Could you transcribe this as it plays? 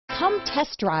Come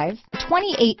test drive the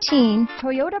 2018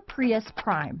 Toyota Prius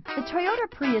Prime. The Toyota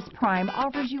Prius Prime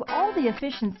offers you all the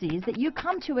efficiencies that you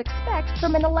come to expect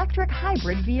from an electric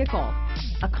hybrid vehicle.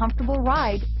 A comfortable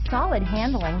ride, solid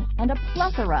handling, and a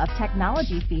plethora of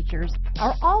technology features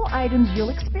are all items you'll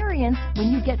experience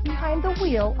when you get behind the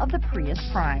wheel of the Prius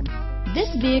Prime. This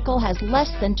vehicle has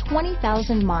less than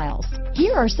 20,000 miles.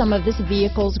 Here are some of this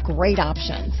vehicle's great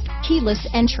options: keyless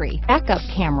entry, backup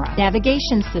camera,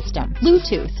 navigation system,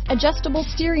 Bluetooth, adjustable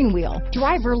steering wheel,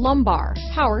 driver lumbar,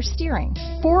 power steering,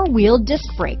 four-wheel disc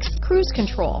brakes, cruise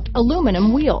control,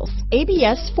 aluminum wheels,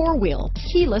 ABS four-wheel,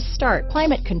 keyless start,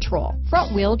 climate control,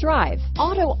 front-wheel drive,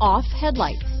 auto-off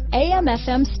headlights,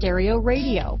 AM/FM stereo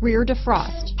radio, rear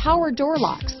defrost, power door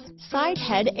locks, side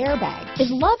head airbag. Is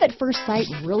love at first sight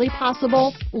really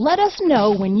possible? Let us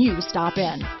know when you stop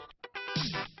in.